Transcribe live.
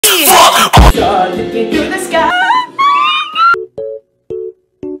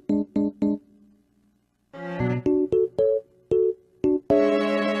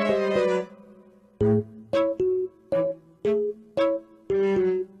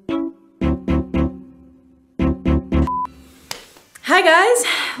Hi guys,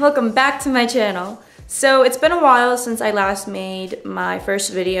 welcome back to my channel. So it's been a while since I last made my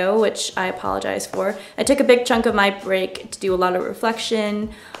first video, which I apologize for. I took a big chunk of my break to do a lot of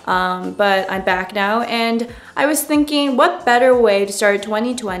reflection, but I'm back now, and I was thinking what better way to start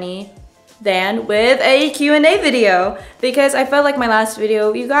 2020 than with a Q&A video, because I felt like my last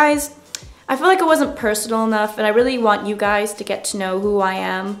video, you guys, I feel like it wasn't personal enough, and I really want you guys to get to know who I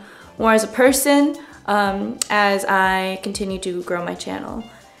am more as a person, as I continue to grow my channel.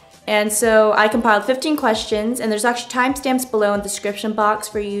 And so I compiled 15 questions, and there's actually timestamps below in the description box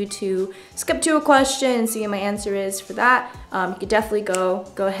for you to skip to a question and see what my answer is for that. You could definitely go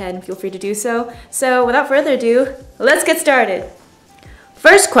ahead and feel free to do so. So without further ado, let's get started.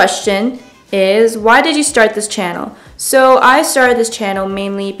 First question is, why did you start this channel? So I started this channel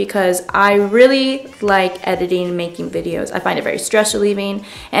mainly because I really like editing and making videos. I find it very stress relieving,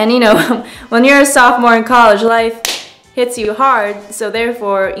 and you know, when you're a sophomore in college, life hits you hard, so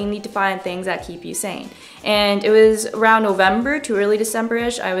therefore you need to find things that keep you sane. And it was around November to early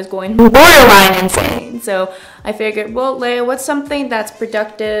December-ish, I was going borderline insane. So I figured, well, Leia, what's something that's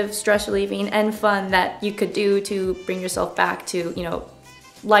productive, stress relieving, and fun that you could do to bring yourself back to, you know,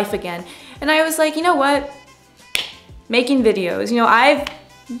 life again? And I was like, you know what? Making videos. You know, I've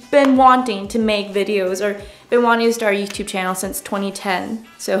been wanting to make videos, or been wanting to start a YouTube channel since 2010,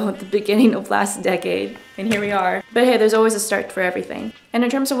 so at the beginning of last decade, and here we are. But hey, there's always a start for everything. And in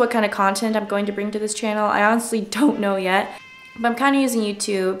terms of what kind of content I'm going to bring to this channel, I honestly don't know yet, but I'm kind of using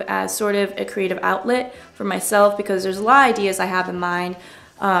YouTube as sort of a creative outlet for myself, because there's a lot of ideas I have in mind.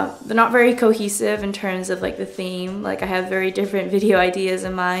 They're not very cohesive in terms of like the theme. Like, I have very different video ideas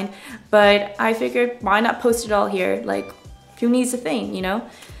in mind, but I figured why not post it all here? Like, who needs a thing, you know?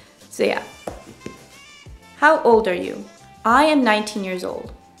 So yeah. How old are you? I am 19 years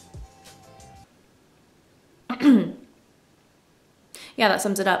old. Yeah, that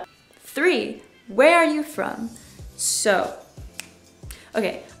sums it up. 3, where are you from? So,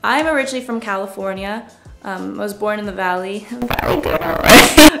 okay, I'm originally from California. I was born in the Valley.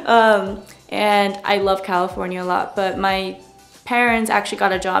 And I love California a lot, but my parents actually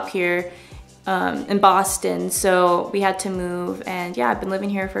got a job here in Boston, so we had to move, and yeah, I've been living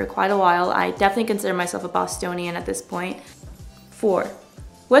here for quite a while. I definitely consider myself a Bostonian at this point. 4,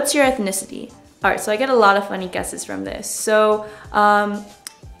 what's your ethnicity? Alright, so I get a lot of funny guesses from this. So, a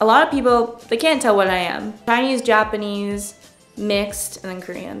lot of people, they can't tell what I am. Chinese, Japanese, mixed, and then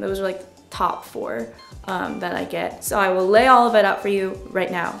Korean. Those are like the top 4 that I get. So I will lay all of it out for you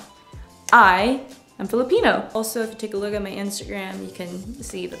right now. I am Filipino. Also, if you take a look at my Instagram, you can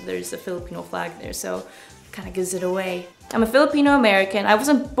see that there's a Filipino flag there, so kind of gives it away. I'm a Filipino American. I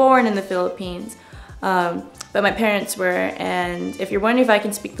wasn't born in the Philippines, but my parents were, and if you're wondering if I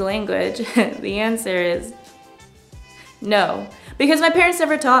can speak the language, the answer is no. Because my parents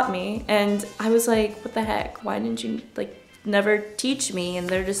never taught me, and I was like, what the heck? Why didn't you, like, never teach me? And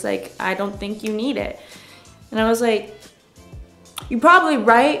they're just like, I don't think you need it. And I was like, you're probably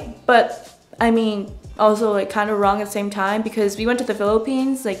right, but I mean, also like kind of wrong at the same time, because we went to the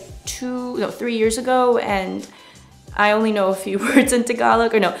Philippines like 3 years ago, and I only know a few words in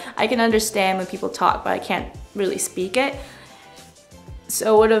Tagalog, or no, I can understand when people talk, but I can't really speak it.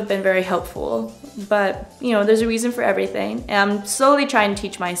 So it would have been very helpful, but you know, there's a reason for everything, and I'm slowly trying to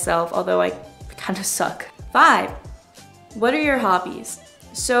teach myself, although I kind of suck. 5, what are your hobbies?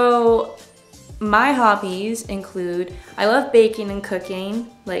 So my hobbies include, I love baking and cooking,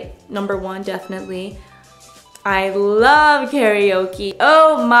 like number 1 definitely. I love karaoke.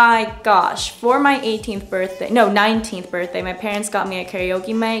 Oh my gosh, for my 19th birthday, my parents got me a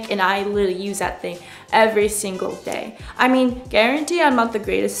karaoke mic, and I literally use that thing every single day. I mean, guarantee I'm not the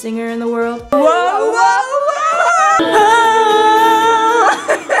greatest singer in the world. Whoa, whoa, whoa!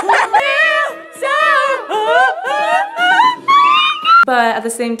 But at the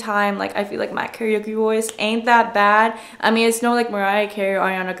same time, like, I feel like my karaoke voice ain't that bad. I mean, it's no like Mariah Carey or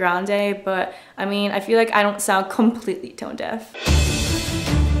Ariana Grande, but I mean, I feel like I don't sound completely tone deaf.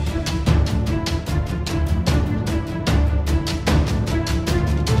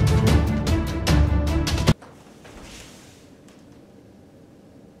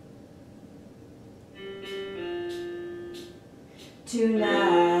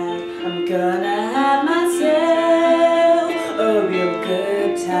 Tonight, I'm gonna have myself a real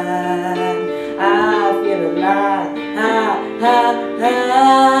good time. I feel alive,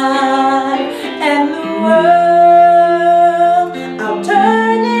 and the world, I'll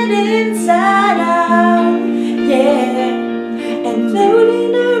turn it inside out, yeah, and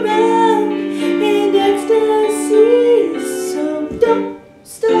floating around in ecstasy. So don't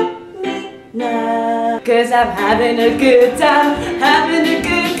stop me now. 'Cause I'm having a good time, having a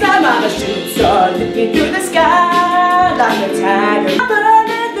good time. I'm a shooting star looking through the sky like a tiger,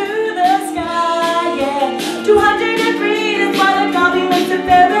 burning through the sky, yeah. 200 degrees is what I call me Mr.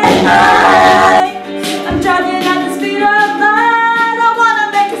 Fahrenheit. I'm driving at the speed of light. I wanna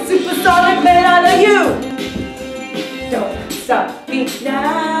make a supersonic man out of you. Don't stop me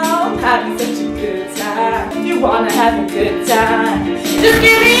now, I'm having such a good time. If you wanna have a good time, just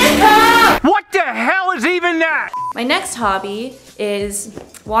give me a call. What the hell is even that? My next hobby is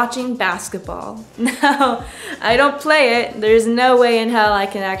watching basketball. Now, I don't play it. There's no way in hell I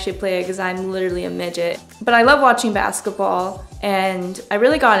can actually play it because I'm literally a midget. But I love watching basketball, and I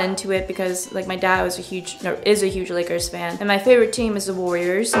really got into it because like my dad is a huge Lakers fan, and my favorite team is the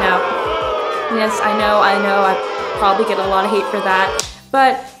Warriors. Now, yes, I know I probably get a lot of hate for that,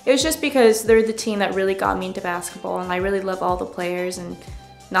 but it was just because they're the team that really got me into basketball, and I really love all the players, and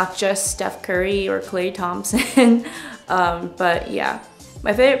not just Steph Curry or Klay Thompson. But yeah,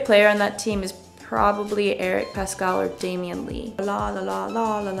 my favorite player on that team is probably Eric Pascal or Damian Lee. La la la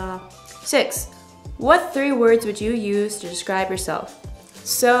la la la. 6. What 3 words would you use to describe yourself?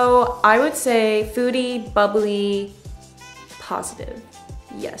 So I would say foodie, bubbly, positive.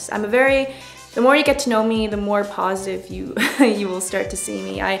 Yes, I'm a very, the more you get to know me, the more positive you you will start to see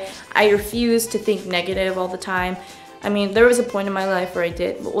me. I refuse to think negative all the time. I mean, there was a point in my life where I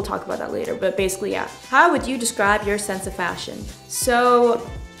did, but we'll talk about that later, but basically, yeah. How would you describe your sense of fashion? So,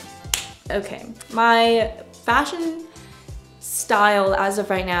 okay, my fashion style as of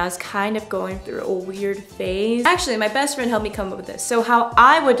right now is kind of going through a weird phase. Actually, my best friend helped me come up with this. So how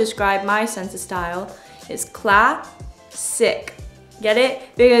I would describe my sense of style is classic. Get it?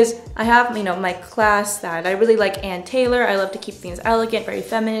 Because I have, you know, my class side. I really like Ann Taylor. I love to keep things elegant, very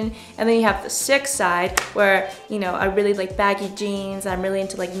feminine. And then you have the sick side where, you know, I really like baggy jeans. I'm really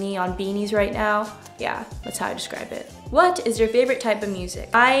into like neon beanies right now. Yeah, that's how I describe it. What is your favorite type of music?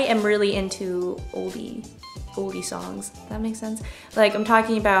 I am really into oldie songs. Does that make sense? Like I'm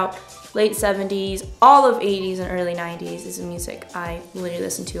talking about late 70s, all of 80s and early 90s is the music I literally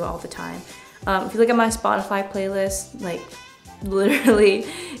listen to all the time. If you look at my Spotify playlist, like literally,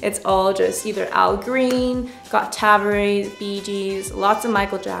 it's all just either Al Green, Got Tavares, Bee Gees, lots of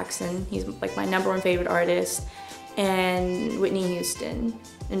Michael Jackson. He's like my #1 favorite artist, and Whitney Houston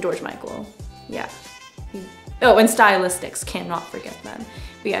and George Michael. Yeah. Oh, and Stylistics, cannot forget them.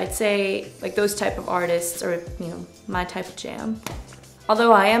 But yeah, I'd say like those type of artists are, you know, my type of jam.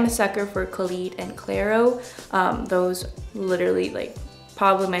 Although I am a sucker for Khalid and Clairo, those literally like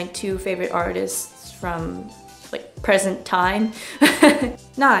probably my 2 favorite artists from like present time.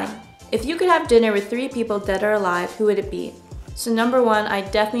 9. If you could have dinner with 3 people dead or alive, who would it be? So #1,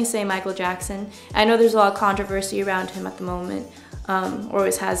 I'd definitely say Michael Jackson. I know there's a lot of controversy around him at the moment, or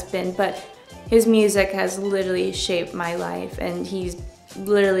always has been, but his music has literally shaped my life, and he's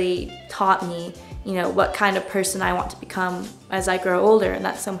literally taught me, you know, what kind of person I want to become as I grow older, and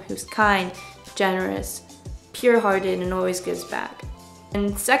that's someone who's kind, generous, pure-hearted, and always gives back.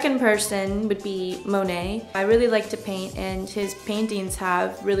 And second person would be Monet. I really like to paint, and his paintings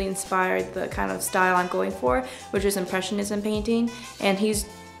have really inspired the kind of style I'm going for, which is Impressionism painting, and he's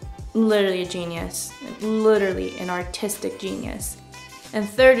literally a genius, literally an artistic genius. And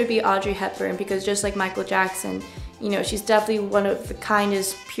third would be Audrey Hepburn, because just like Michael Jackson, you know, she's definitely one of the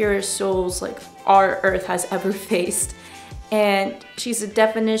kindest, purest souls like our earth has ever faced. And she's a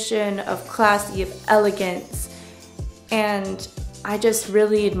definition of classy, of elegance, and I just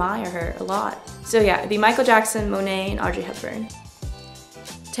really admire her a lot. So yeah, it'd be Michael Jackson, Monet, and Audrey Hepburn.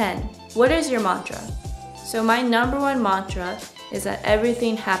 10. What is your mantra? So my #1 mantra is that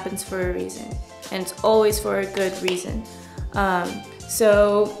everything happens for a reason, and it's always for a good reason.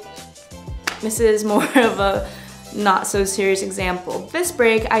 So this is more of a not so serious example. This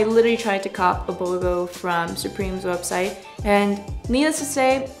break, I literally tried to cop a BOGO from Supreme's website, and needless to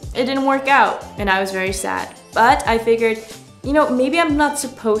say, it didn't work out, and I was very sad. But I figured, you know, maybe I'm not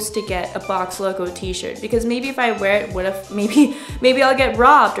supposed to get a box logo t-shirt, because maybe if I wear it, what if maybe I'll get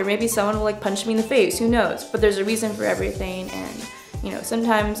robbed, or maybe someone will like punch me in the face, who knows? But there's a reason for everything, and you know,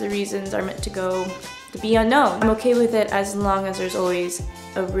 sometimes the reasons are meant to be unknown. I'm okay with it as long as there's always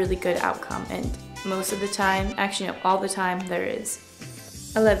a really good outcome, and most of the time, actually no, all the time, there is.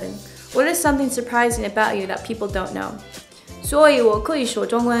 11. What is something surprising about you that people don't know? 所以我可以说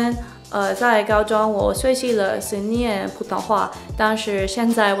中文。在高中我学习了10年普通话，但是现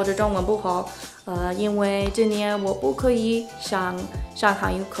在我的中文不好，因为今年我不可以上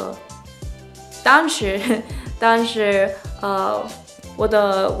韩语课。但是我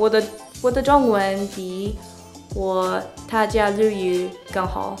的中文比我他家日语更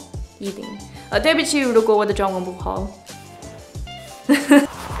好一点。对不起，如果我的中文不好。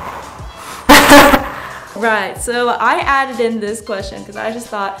Right, so I added in this question because I just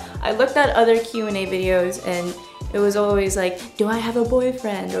thought, I looked at other Q&A videos and it was always like, do I have a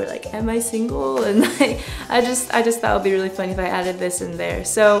boyfriend? Or like, am I single? And like, I just thought it would be really funny if I added this in there.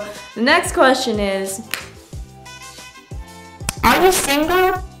 So the next question is, are you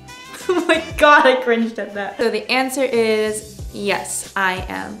single? Oh my god, I cringed at that. So the answer is yes, I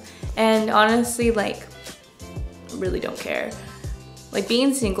am. And honestly, like, really don't care. Like,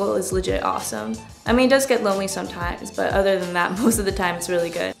 being single is legit awesome. I mean, it does get lonely sometimes, but other than that, most of the time it's really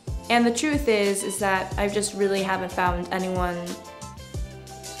good. And the truth is that I just really haven't found anyone.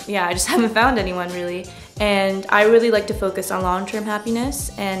 Yeah, I just haven't found anyone really. And I really like to focus on long-term happiness,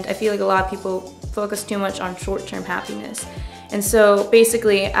 and I feel like a lot of people focus too much on short-term happiness. And so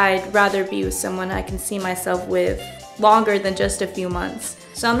basically, I'd rather be with someone I can see myself with longer than just a few months.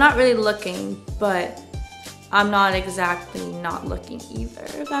 So I'm not really looking, but I'm not exactly not looking either,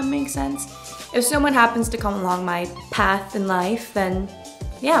 if that makes sense. If someone happens to come along my path in life, then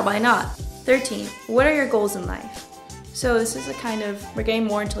yeah, why not? 13, what are your goals in life? So this is a kind of, we're getting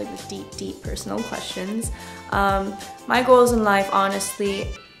more into like the deep personal questions. My goals in life, honestly,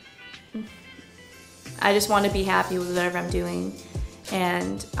 I just want to be happy with whatever I'm doing.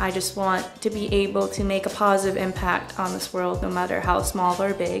 And I just want to be able to make a positive impact on this world, no matter how small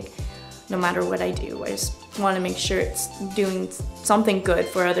or big, no matter what I do. I just want to make sure it's doing something good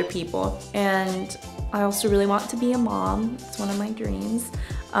for other people. And I also really want to be a mom. It's one of my dreams.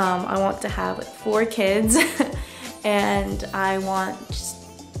 I want to have like 4 kids and I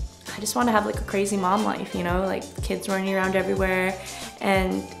just want to have like a crazy mom life, you know, like kids running around everywhere.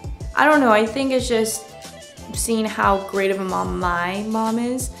 And I don't know, I think it's just seeing how great of a mom my mom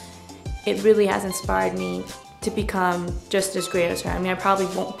is, it really has inspired me to become just as great as her. I mean, I probably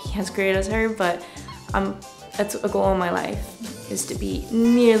won't be as great as her, but that's a goal in my life, is to be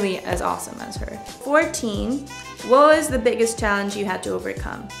nearly as awesome as her. 14, what was the biggest challenge you had to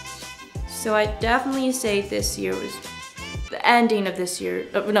overcome? So I definitely say this year was, the ending of this year,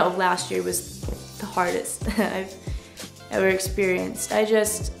 no, of last year was the hardest I've ever experienced.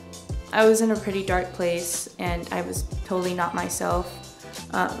 I was in a pretty dark place and I was totally not myself.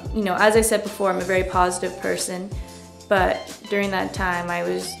 You know, as I said before, I'm a very positive person, but during that time I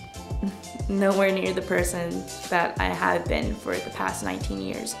was nowhere near the person that I have been for the past 19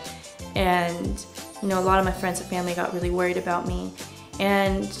 years. And, you know, a lot of my friends and family got really worried about me.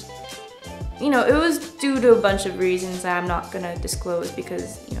 And, you know, it was due to a bunch of reasons that I'm not gonna disclose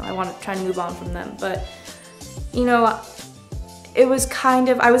because, you know, I want to try and move on from them. But, you know, it was kind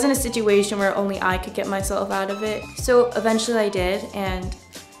of, I was in a situation where only I could get myself out of it. So eventually I did, and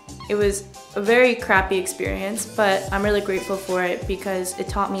it was a very crappy experience, but I'm really grateful for it because it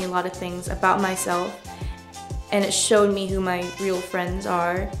taught me a lot of things about myself, and it showed me who my real friends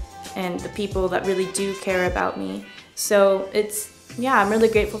are and the people that really do care about me. So yeah, I'm really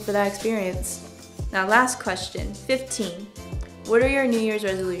grateful for that experience. Now, last question, 15. What are your New Year's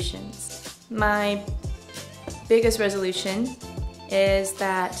resolutions? My biggest resolution is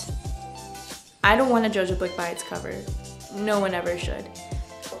that I don't want to judge a book by its cover. No one ever should.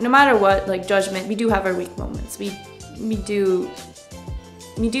 No matter what, like judgment, we do have our weak moments. We do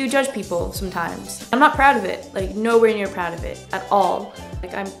judge people sometimes. I'm not proud of it, like nowhere near proud of it at all.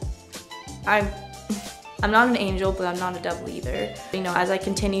 Like I'm not an angel, but I'm not a devil either. You know, as I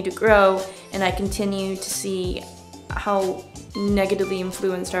continue to grow and I continue to see how negatively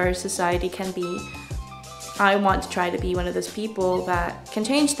influenced our society can be, I want to try to be one of those people that can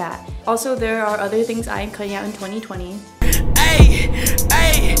change that. Also, there are other things I am cutting out in 2020. Hey,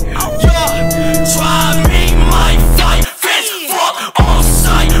 you're driving my fight, fist for all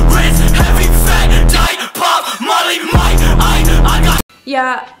sirens, heavy fat, die, pop, molly, I got.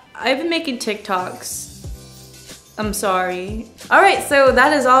 Yeah, I've been making TikToks. I'm sorry. Alright, so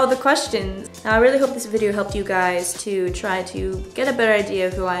that is all the questions. Now, I really hope this video helped you guys to try to get a better idea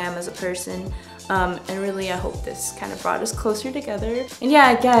of who I am as a person. And really, I hope this kind of brought us closer together. And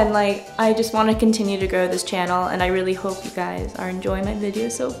yeah, again, like, I just want to continue to grow this channel, and I really hope you guys are enjoying my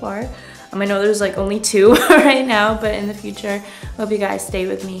videos so far. I know there's like only 2 right now, but in the future, I hope you guys stay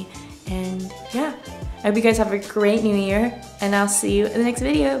with me. And yeah, I hope you guys have a great new year, and I'll see you in the next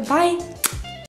video. Bye!